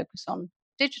didn't focus on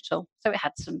digital. So it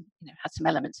had some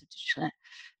elements of digital in it.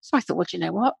 So I thought, well, do you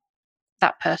know what?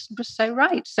 That person was so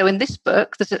right. So in this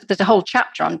book, there's a whole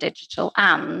chapter on digital,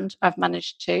 and I've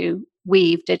managed to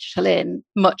weave digital in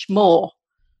much more.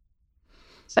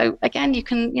 So again, you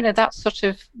can, that's sort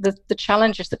of the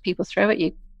challenges that people throw at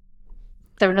you.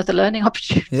 They're another learning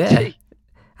opportunity. Yeah,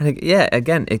 and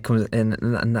again, it comes in,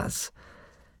 and it's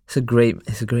a great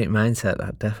mindset,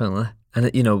 that, definitely. And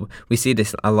we see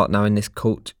this a lot now in this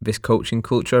coaching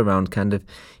culture around kind of,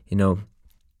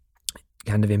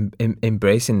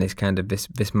 embracing this kind of this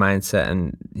mindset,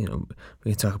 and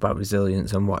we can talk about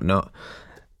resilience and whatnot.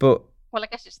 But well, I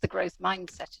guess it's the growth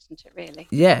mindset, isn't it? Really?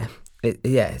 Yeah,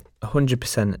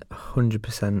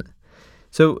 100%.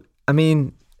 So I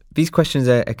mean, these questions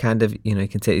are kind of, you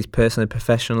can take these personally,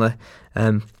 professionally,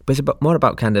 but it's more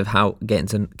about kind of how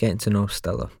getting to know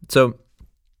Stella. So,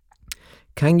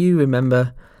 can you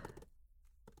remember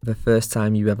the first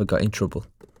time you ever got in trouble?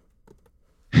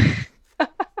 I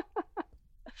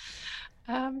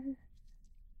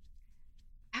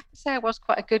have to say I was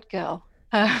quite a good girl.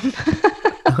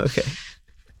 Okay.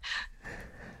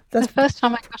 The first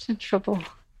time I got in trouble.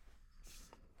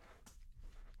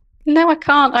 No, I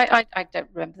can't. I don't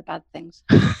remember the bad things.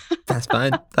 That's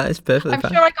fine. That is perfectly fine.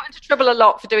 I'm sure I got into trouble a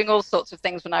lot for doing all sorts of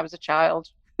things when I was a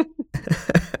child.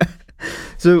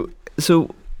 So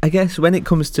I guess when it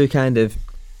comes to kind of,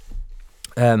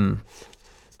 when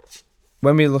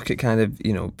we look at kind of,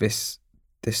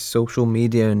 this social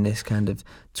media and this kind of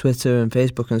Twitter and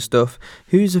Facebook and stuff,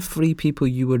 who's the 3 people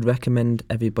you would recommend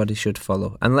everybody should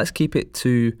follow? And let's keep it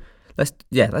let's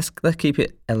keep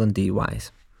it L&D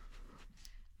wise.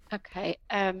 Okay.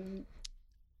 I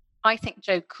think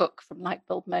Jo Cook from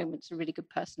Lightbulb Moments is a really good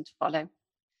person to follow.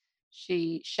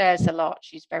 She shares a lot.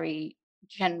 She's very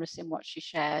generous in what she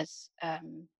shares.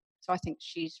 So I think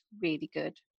she's really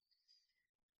good.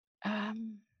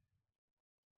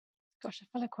 Gosh, I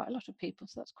follow quite a lot of people,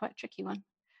 so that's quite a tricky one.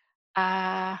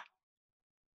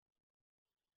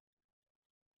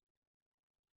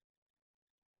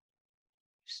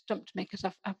 Stumped me, because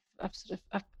I've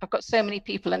got so many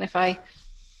people, and if I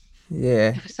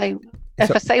say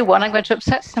one, I'm going to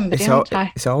upset somebody, aren't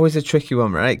I? It's always a tricky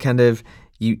one, right? Kind of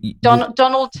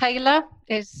Donald Taylor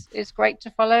is great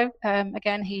to follow.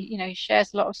 Again, he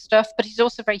shares a lot of stuff, but he's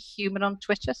also very human on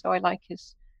Twitter, so I like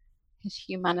his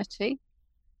humanity.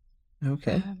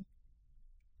 Okay.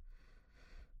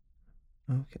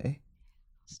 Okay.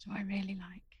 What do I really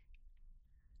like?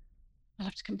 I'll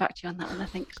have to come back to you on that one, I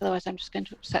think, because otherwise I'm just going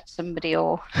to upset somebody.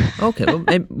 Or okay, well,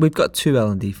 we've got 2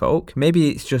 L&D folk. Maybe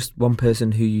it's just one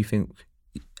person who you think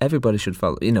everybody should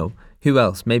follow. Who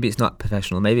else? Maybe it's not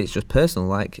professional. Maybe it's just personal.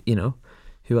 Like,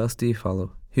 who else do you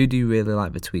follow? Who do you really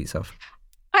like the tweets of?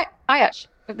 I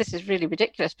actually, this is really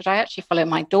ridiculous, but I actually follow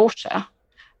my daughter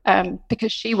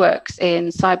because she works in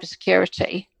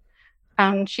cybersecurity,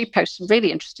 and she posts some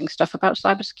really interesting stuff about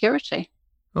cybersecurity.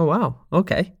 Oh, wow.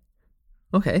 Okay,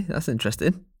 that's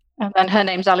interesting. And then her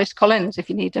name's Alice Collins, if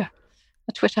you need a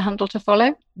Twitter handle to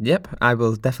follow. Yep, I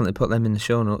will definitely put them in the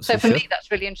show notes. So for me,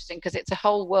 that's really interesting, because it's a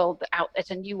whole world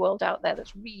it's a new world out there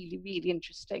that's really, really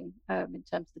interesting in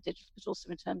terms of the digital, but also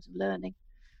in terms of learning.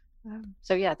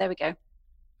 So yeah, there we go.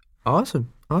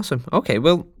 Awesome. Okay,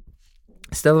 well,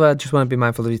 Stella, I just want to be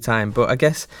mindful of your time, but I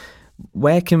guess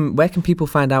where can people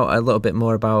find out a little bit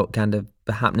more about kind of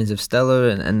the happenings of Stella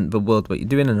and the world, what you're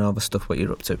doing, and all the stuff what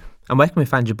you're up to? And where can we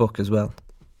find your book as well?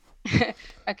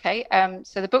 Okay,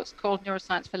 so the book's called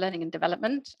Neuroscience for Learning and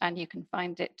Development, and you can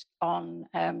find it on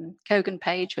Kogan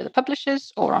page with the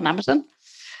publishers or on Amazon.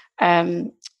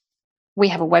 We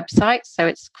have a website, so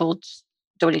it's called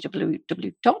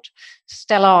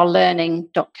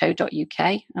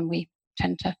www.stellarlearning.co.uk, and we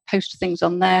tend to post things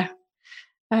on there,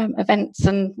 events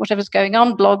and whatever's going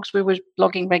on, blogs. We were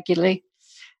blogging regularly.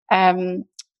 I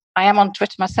am on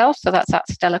Twitter myself, so that's at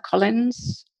Stella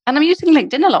Collins. And I'm using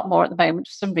LinkedIn a lot more at the moment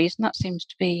for some reason. That seems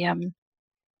to be, I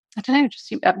don't know,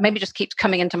 maybe just keeps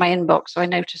coming into my inbox, so I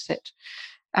notice it.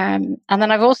 And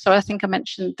then I've also, I think I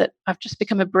mentioned that I've just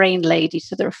become a brain lady.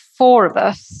 So there are 4 of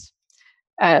us.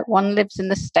 One lives in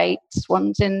the States,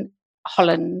 one's in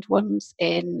Holland, one's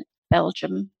in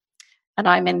Belgium, and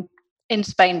I'm in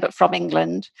Spain, but from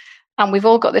England. And we've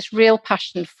all got this real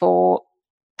passion for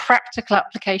practical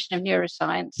application of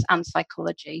neuroscience and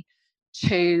psychology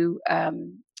to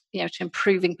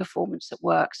improving performance at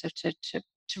work, so to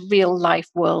real life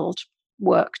world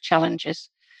work challenges.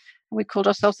 And we called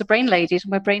ourselves the Brain Ladies,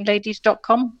 and we're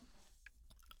brainladies.com.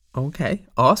 Okay,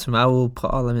 awesome. I will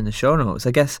put all them in the show notes.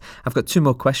 I guess I've got 2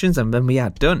 more questions and then we are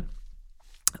done.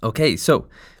 Okay, so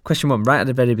question 1, right at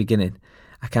the very beginning,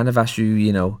 I kind of asked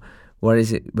you, what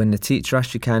is it when the teacher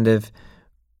asked you kind of,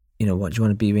 what do you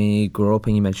want to be when you grow up?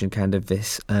 And you mentioned kind of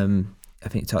this, I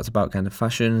think you talked about kind of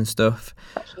fashion and stuff.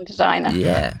 Fashion designer.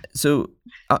 Yeah. So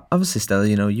obviously, Stella,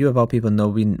 you of all people know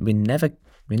we never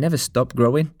stop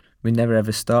growing. We never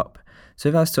ever stop. So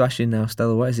if I was to ask you now,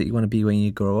 Stella, what is it you want to be when you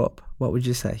grow up? What would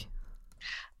you say?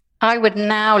 I would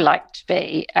now like to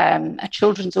be a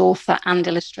children's author and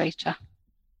illustrator.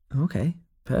 Okay,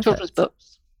 perfect. Children's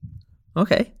books.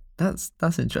 Okay, that's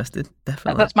interesting.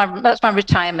 Definitely. That's my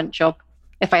retirement job,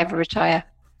 if I ever retire.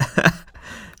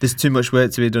 There's too much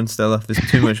work to be done, Stella. There's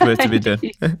too much work to be done.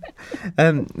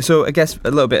 So I guess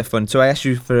a little bit of fun. So I asked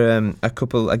you for a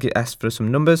couple. I asked for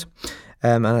some numbers,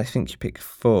 and I think you picked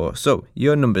 4. So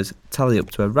your numbers tally up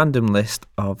to a random list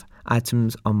of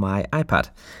items on my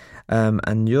iPad,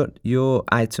 and your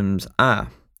items are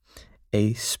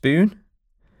a spoon,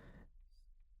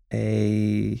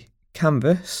 a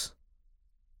canvas,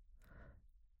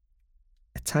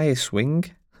 a tire swing,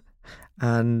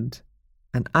 and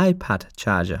an iPad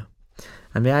charger.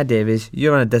 And the idea is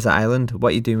you're on a desert island. What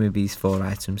are you doing with these 4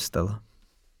 items, Stella?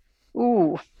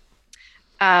 Ooh.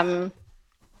 I'm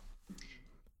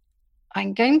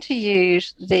going to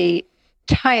use the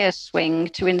tire swing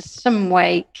to in some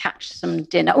way catch some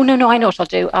dinner. Oh, no, I know what I'll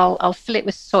do. I'll fill it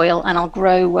with soil and I'll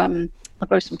grow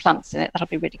some plants in it. That'll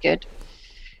be really good.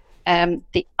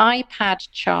 The iPad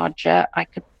charger, I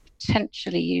could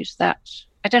potentially use that.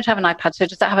 I don't have an iPad, so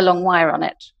does that have a long wire on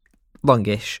it?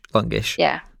 Longish.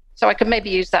 Yeah. So I could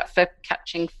maybe use that for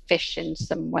catching fish in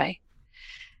some way.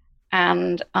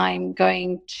 And I'm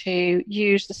going to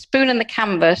use the spoon and the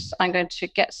canvas. I'm going to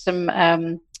get some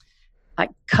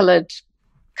like coloured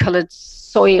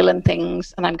soil and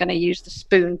things, and I'm going to use the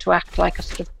spoon to act like a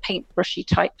sort of paintbrushy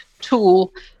type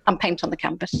tool and paint on the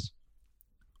canvas.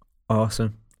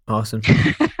 Awesome.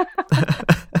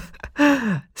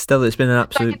 Stella, it's been an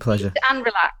absolute pleasure. And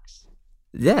relax.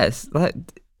 Yes,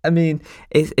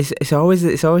 it's always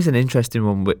an interesting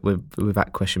one with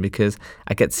that question, because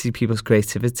I get to see people's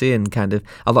creativity and kind of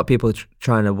a lot of people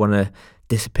trying to want to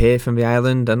disappear from the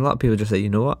island, and a lot of people just say, you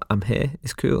know what, I'm here,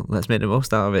 it's cool, let's make the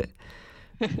most out of it.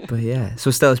 But yeah,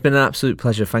 so Stella, it's been an absolute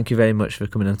pleasure. Thank you very much for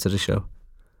coming onto the show.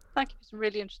 Thank you for some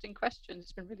really interesting questions.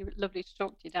 It's been really lovely to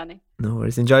talk to you, Danny. No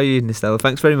worries. Enjoy your evening, Stella.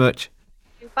 Thanks very much.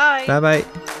 Bye. Bye.